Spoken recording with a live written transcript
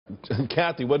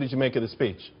Cathy, what did you make of the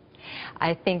speech?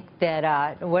 I think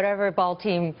that whatever ball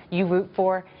team you root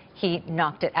for, he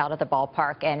knocked it out of the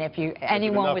ballpark. And if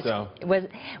anyone was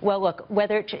well, look,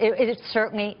 whether it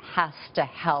certainly has to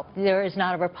help. There is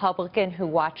not a Republican who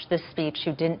watched this speech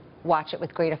who didn't watch it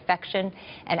with great affection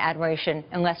and admiration,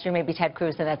 unless you're maybe Ted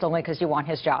Cruz, and that's only because you want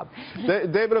his job.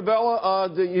 David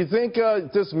Avella, do you think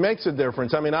this makes a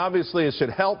difference? I mean, obviously it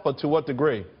should help, but to what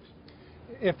degree?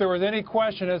 If there was any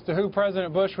question as to who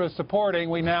President Bush was supporting,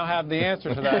 we now have the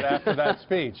answer to that after that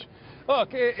speech.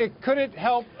 Look, could it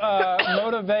help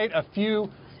motivate a few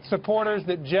supporters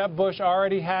that Jeb Bush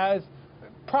already has?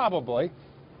 Probably.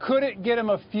 Could it get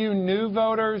him a few new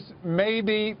voters?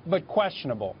 Maybe, but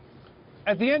questionable.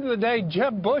 At the end of the day,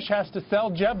 Jeb Bush has to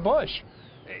sell Jeb Bush.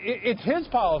 It's his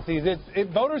policies.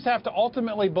 Voters have to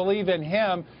ultimately believe in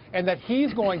him and that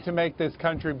he's going to make this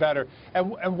country better.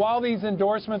 And while these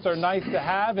endorsements are nice to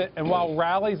have, and while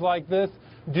rallies like this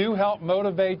do help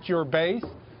motivate your base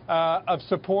of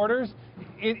supporters,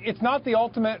 it's not the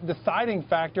ultimate deciding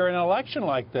factor in an election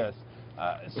like this.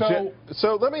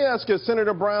 So let me ask you,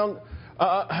 Senator Brown,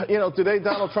 you know, today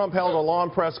Donald Trump held a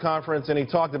long press conference and he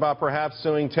talked about perhaps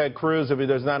suing Ted Cruz if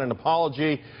there's not an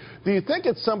apology. Do you think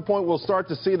at some point we'll start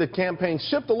to see the campaign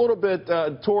shift a little bit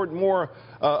toward more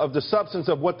of the substance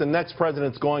of what the next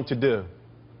president's going to do?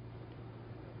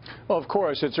 Well, of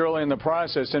course, it's early in the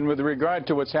process. And with regard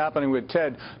to what's happening with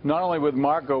Ted, not only with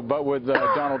Marco, but with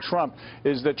Donald Trump,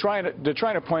 is that trying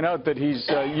to point out that he's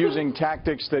using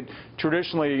tactics that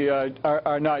traditionally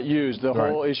are not used. The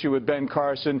whole issue with Ben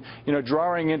Carson, you know,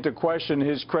 drawing into question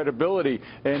his credibility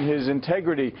and his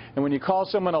integrity. And when you call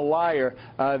someone a liar,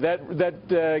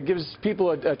 that gives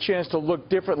people a chance to look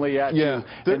differently at you.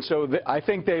 And so I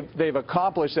think they've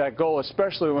accomplished that goal,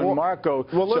 especially when Marco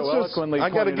so eloquently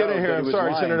pointed out that he was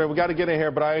lying. Senator, we got to get in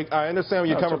here, but I understand where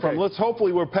you're coming from.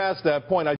 Hopefully we're past that point.